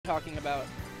talking about.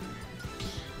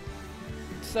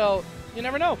 So, you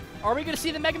never know. Are we going to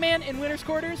see the Mega Man in winner's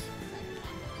quarters?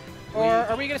 Or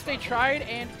are we going to stay tried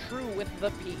and true with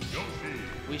the Peach?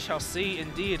 We shall see,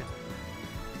 indeed.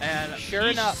 And sure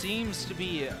Peach enough seems to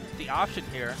be the option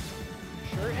here.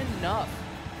 Sure enough.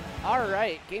 All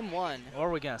right, game one. What are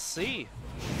we going to see?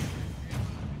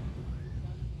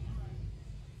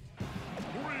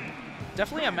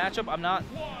 Definitely a matchup I'm not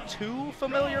too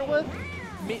familiar with.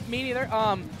 Me neither.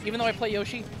 Even though I play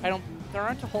Yoshi, there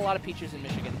aren't a whole lot of Peaches in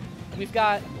Michigan. We've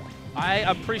got... I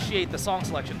appreciate the song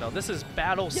selection, though. This is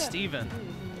Battle Steven.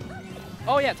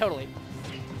 Oh, yeah, totally.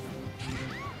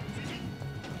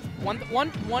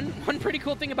 One pretty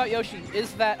cool thing about Yoshi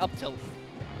is that up tilt.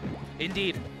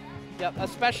 Indeed. Yep,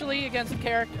 especially against a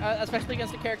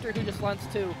character who just wants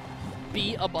to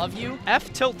be above you.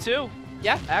 F tilt too.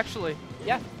 Yeah, actually.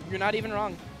 Yeah, you're not even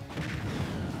wrong.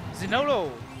 Zinoto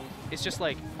is just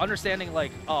like understanding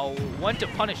like when to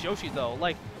punish Yoshi though.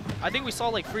 Like I think we saw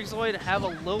like Freakazoid have a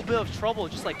little bit of trouble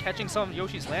just like catching some of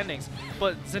Yoshi's landings,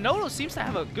 but Zinoto seems to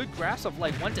have a good grasp of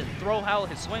like when to throw out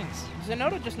his swings.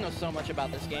 Zinoto just knows so much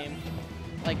about this game.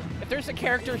 Like if there's a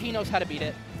character, he knows how to beat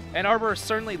it. And Arbor is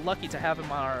certainly lucky to have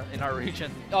him in our region.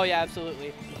 Oh yeah,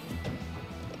 absolutely.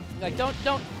 Like don't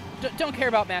care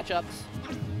about matchups.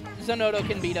 Zinoto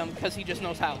can beat him because he just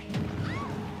knows how.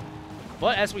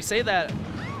 But as we say that,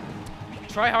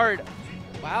 Tryhard,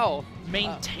 wow,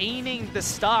 maintaining the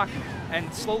stock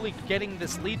and slowly getting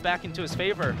this lead back into his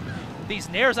favor. These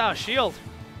nairs out of shield,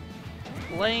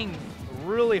 playing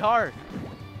really hard.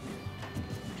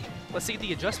 Let's see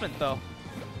the adjustment though.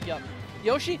 Yep.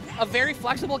 Yoshi, a very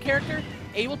flexible character,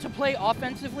 able to play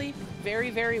offensively very,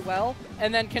 very well,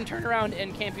 and then can turn around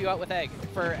and camp you out with Egg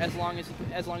for as long as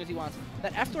he wants.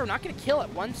 That F throw not going to kill at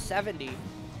 170.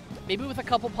 Maybe with a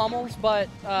couple pummels, but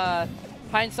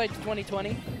hindsight's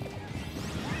 2020.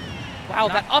 Wow,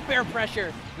 that up air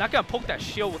pressure. Not going to poke that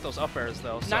shield with those up airs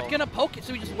though. Not going to poke it,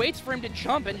 so he just waits for him to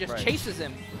jump and just chases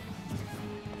him.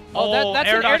 Oh, that's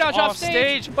an air dodge off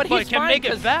stage, but he can make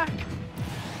it back.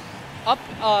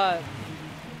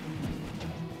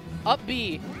 Up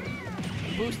B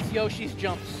boosts Yoshi's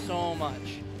jump so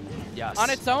much. Yes. On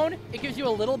its own, it gives you a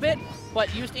little bit,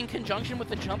 but used in conjunction with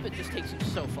the jump, it just takes you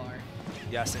so far.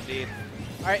 Yes, indeed.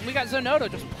 All right, we got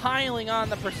Zinoto just piling on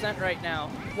the percent right now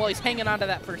while he's hanging on to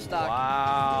that first stock.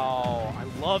 Wow. I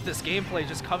love this gameplay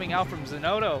just coming out from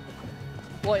Zinoto.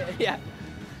 Well, yeah.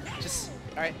 Just...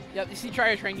 All right, yep, you see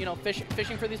Trier Train, you know,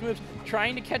 fishing for these moves,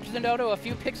 trying to catch Zinoto a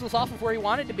few pixels off of where he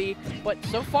wanted to be, but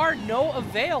so far, no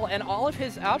avail, and all of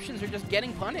his options are just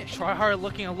getting punished. Tryhard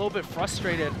looking a little bit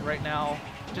frustrated right now,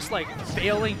 just like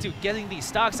failing to getting these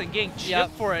stocks and getting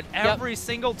chipped for it every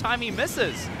single time he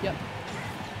misses. Yep.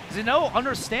 Zinoto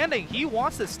understanding, he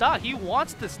wants this stock, he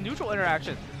wants this neutral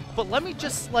interaction, but let me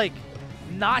just, like,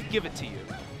 not give it to you,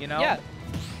 you know? Yeah.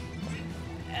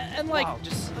 And like... Wow,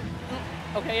 just...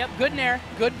 Okay, yep, good nair,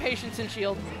 good patience and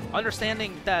shield.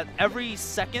 Understanding that every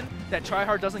second that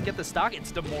Tryhard doesn't get the stock,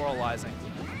 it's demoralizing.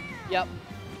 Yep.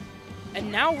 And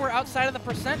now we're outside of the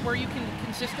percent where you can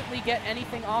consistently get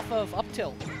anything off of up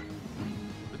tilt.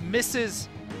 Misses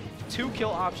 2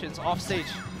 kill options off stage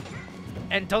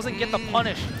and doesn't get the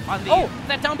punish on the... Oh,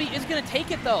 that down B is going to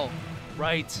take it though.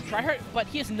 Right. Tryhard, but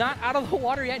he is not out of the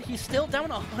water yet. He's still down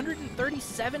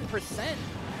 137%.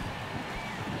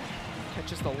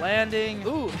 Catches the landing.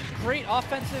 Ooh, great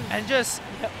offensive. And just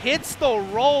hits the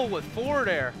roll with forward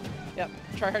air. Yep,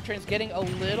 Tryhard Train's getting a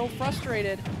little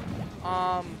frustrated.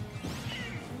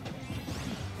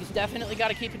 He's definitely got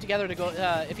to keep it together to go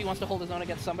if he wants to hold his own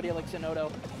against somebody like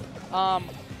Zinoto. I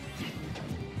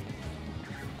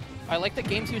like the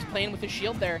games he was playing with his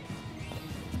shield there.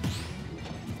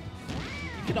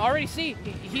 You can already see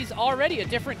he's already a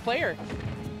different player.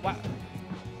 Wow.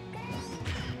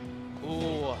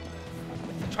 Ooh.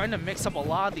 Trying to mix up a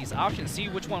lot of these options, see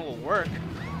which one will work.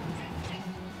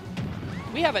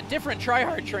 We have a different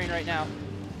Tryhard Train right now.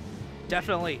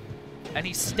 Definitely. And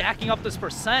he's stacking up this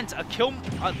percent. A kill.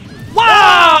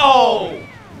 Wow!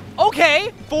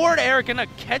 Okay. Forward air gonna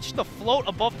catch the float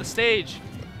above the stage.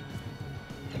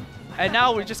 And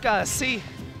now we just gotta see.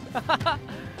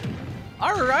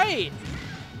 All right.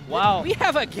 Wow. We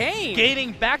have a game.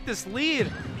 Gaining back this lead.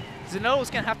 Zinoto's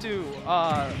gonna have to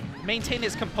maintain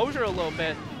his composure a little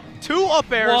bit. 2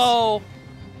 up airs. Whoa.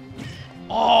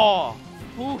 Oh.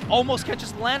 Ooh, almost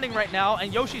catches landing right now,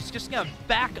 and Yoshi's just gonna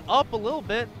back up a little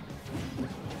bit.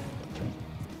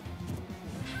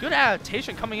 Good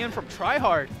adaptation coming in from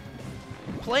Tryhard.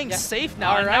 Playing safe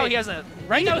now, and now he has a...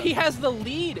 Right now he has the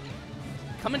lead.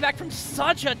 Coming back from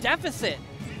such a deficit.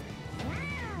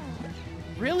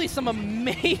 Really some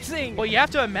amazing... Well, you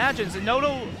have to imagine,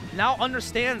 Zinoto now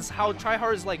understands how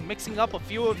Tryhard is like mixing up a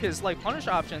few of his like punish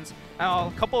options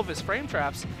and a couple of his frame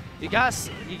traps. You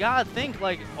gotta think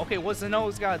like, okay, what's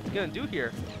Zinoto's gonna do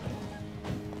here?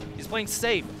 He's playing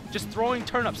safe, just throwing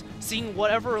turnips, seeing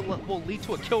whatever will lead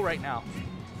to a kill right now.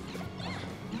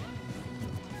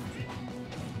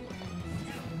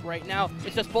 Right now,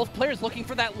 it's just both players looking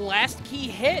for that last key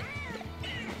hit.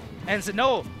 And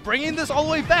Zinoto bringing this all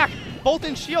the way back, both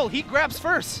in shield. He grabs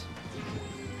first.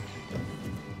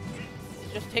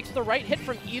 Just takes the right hit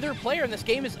from either player, and this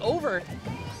game is over.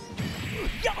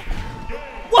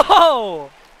 Whoa!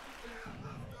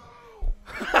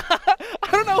 I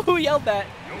don't know who yelled that.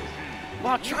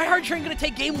 Wow, Tryhard Train gonna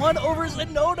take game 1 over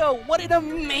Zinoto. What an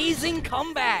amazing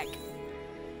comeback.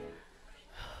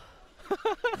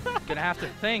 Gonna have to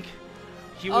think.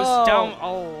 He was down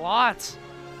a lot.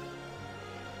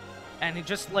 And he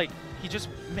just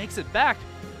makes it back.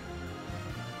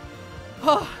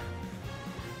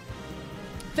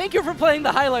 Thank you for playing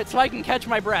the highlights so I can catch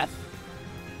my breath.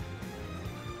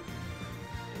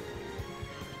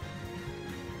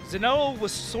 Zinoto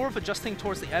was sort of adjusting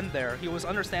towards the end there. He was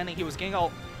understanding he was getting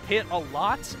hit a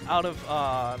lot out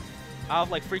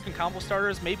of like frequent combo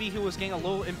starters. Maybe he was getting a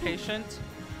little impatient,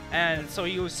 and so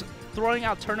he was throwing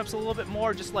out turnips a little bit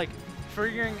more, just like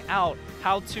figuring out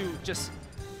how to just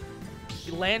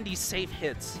land these safe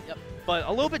hits. Yep. But a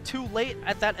little bit too late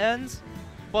at that end.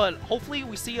 But hopefully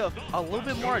we see a little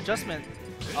bit more adjustment.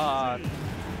 Yeah,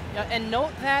 and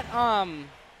note that I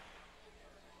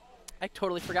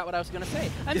totally forgot what I was gonna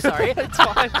say. I'm sorry. It's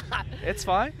fine. It's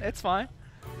fine. It's fine.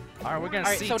 All right, we're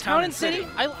gonna see so Town and City.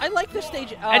 I like this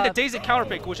stage. And the Daisy counter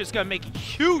pick, which is gonna make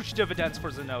huge dividends for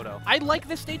Zinoto. I like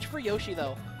this stage for Yoshi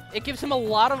though. It gives him a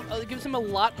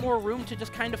lot more room to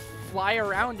just kind of fly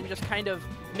around and just kind of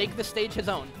make the stage his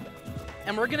own.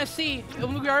 And we're gonna see.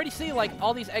 We already see like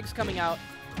all these eggs coming out.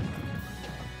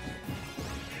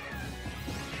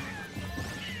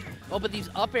 Oh, but these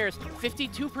up airs,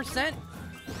 52%.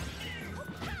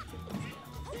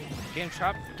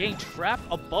 Getting trapped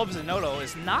above Zinoto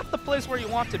is not the place where you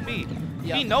want to be.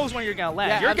 Yep. He knows when you're gonna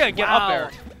land. Yeah, you're gonna get up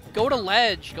there. Go to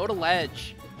ledge. Go to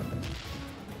ledge.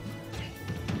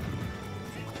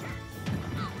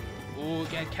 Ooh,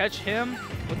 gonna catch him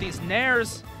with these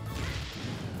nairs.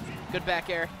 Good back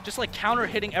air. Just like counter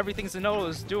hitting everything Zinoto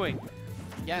is doing.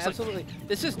 Yeah, just absolutely.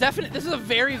 This is a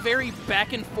very, very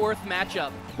back and forth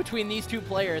matchup between these two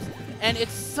players, and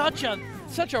it's such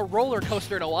a roller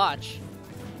coaster to watch.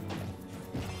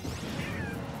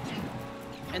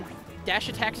 And dash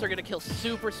attacks are gonna kill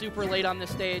super, super late on this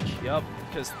stage. Yep,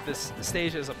 because this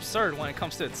stage is absurd when it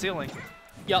comes to its ceiling.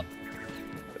 Yep.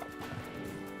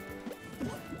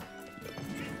 All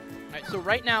right, so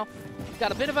right now we've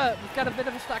got a bit of a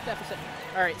stock deficit.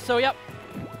 All right, so yep.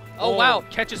 Oh wow,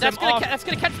 catches that's him gonna off. That's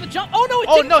gonna catch the jump. Oh no, it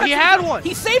Oh didn't no, catch he the had jump. one.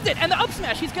 He saved it, and the up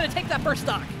smash. He's gonna take that first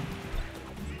stock.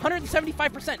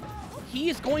 175%. He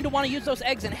is going to want to use those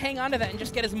eggs and hang on to that and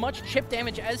just get as much chip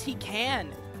damage as he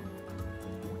can.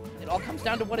 It all comes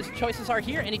down to what his choices are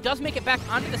here, and he does make it back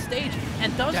onto the stage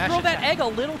and does Dash throw that attack. egg a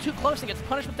little too close and gets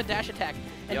punished with the dash attack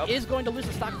and is going to lose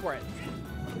the stock for it.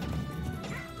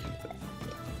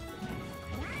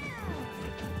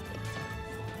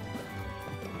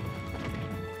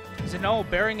 Zinoto,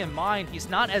 bearing in mind he's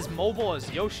not as mobile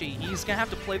as Yoshi, he's gonna have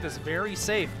to play this very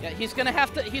safe. Yeah, he's gonna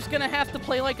have to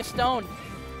play like a stone.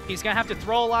 He's gonna have to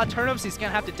throw a lot of turnips. He's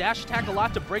gonna have to dash attack a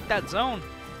lot to break that zone.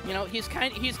 You know, he's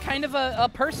kind of a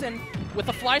person with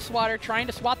a fly swatter trying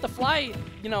to swat the fly.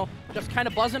 You know, just kind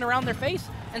of buzzing around their face.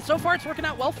 And so far, it's working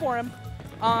out well for him.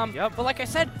 But like I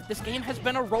said, this game has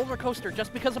been a roller coaster.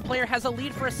 Just because a player has a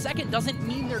lead for a second doesn't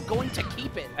mean they're going to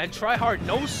keep it. And Tryhard,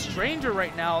 no stranger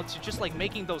right now to just like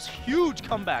making those huge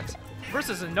comebacks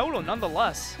versus Zinoto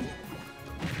nonetheless.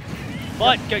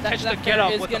 But gonna catch the get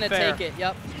up with the fair. Is gonna take it.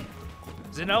 Yep.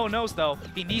 Zinoto knows though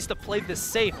he needs to play this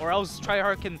safe, or else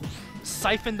Tryhard can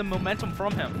siphon the momentum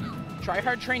from him.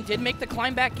 Tryhard Train did make the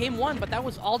climb back game 1, but that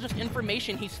was all just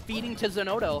information he's feeding to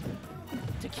Zinoto.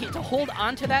 To hold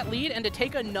on to that lead and to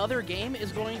take another game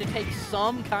is going to take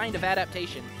some kind of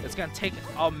adaptation. It's going to take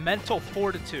a mental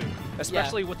fortitude,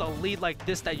 especially with a lead like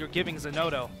this that you're giving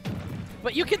Zinoto.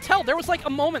 But you could tell there was like a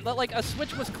moment that like a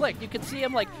switch was clicked. You could see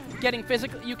him like getting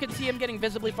getting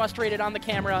visibly frustrated on the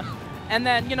camera, and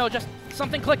then you know just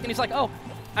something clicked and he's like, "Oh,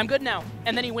 I'm good now."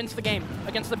 And then he wins the game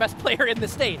against the best player in the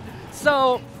state.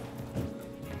 So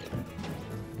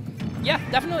yeah,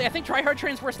 definitely. I think Tryhard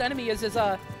Train's worst enemy is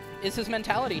his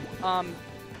mentality.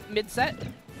 Mid-set.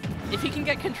 if he can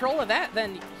get control of that,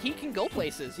 then he can go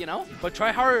places, you know? But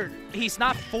Tryhard, he's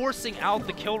not forcing out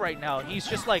the kill right now. He's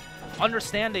just like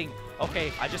understanding,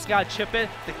 okay, I just gotta chip it.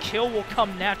 The kill will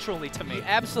come naturally to me.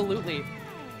 Absolutely.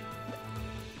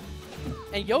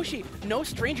 And Yoshi, no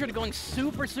stranger to going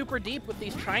super, super deep with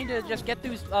these, trying to just get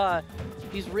these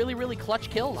really, really clutch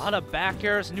kills. A lot of back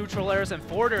airs, neutral airs, and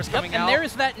forward airs coming out. And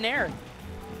there's that nair.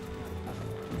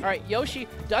 All right, Yoshi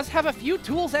does have a few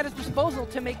tools at his disposal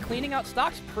to make cleaning out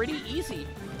stocks pretty easy.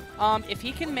 If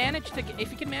he can manage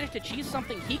to cheese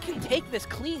something, he can take this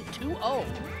clean 2-0.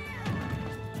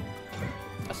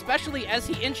 Especially as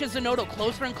he inches Zinoto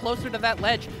closer and closer to that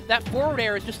ledge. That forward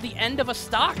air is just the end of a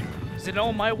stock.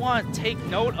 Zinoto might want to take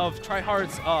note of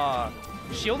Tryhard's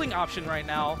shielding option right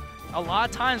now. A lot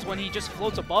of times when he just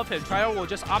floats above him, Tryhard will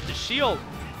just opt to shield,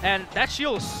 and that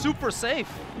shield is super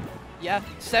safe. Yeah,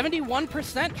 71%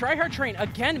 Tryhard train,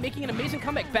 again, making an amazing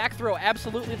comeback. Back throw,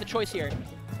 absolutely the choice here.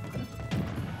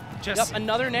 Just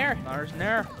another nair. Another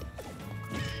nair.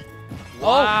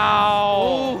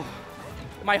 Wow. Oh,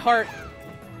 my heart.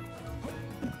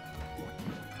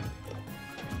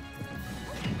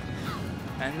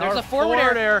 And there's a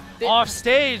forward air off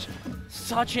stage.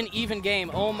 Such an even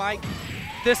game. Oh my.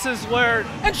 This is where.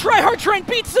 And Tryhard train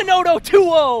beats Zinoto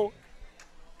 2-0.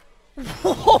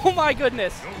 Oh my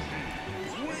goodness.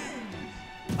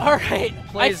 All right.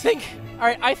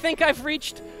 I think I've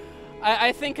reached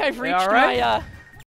my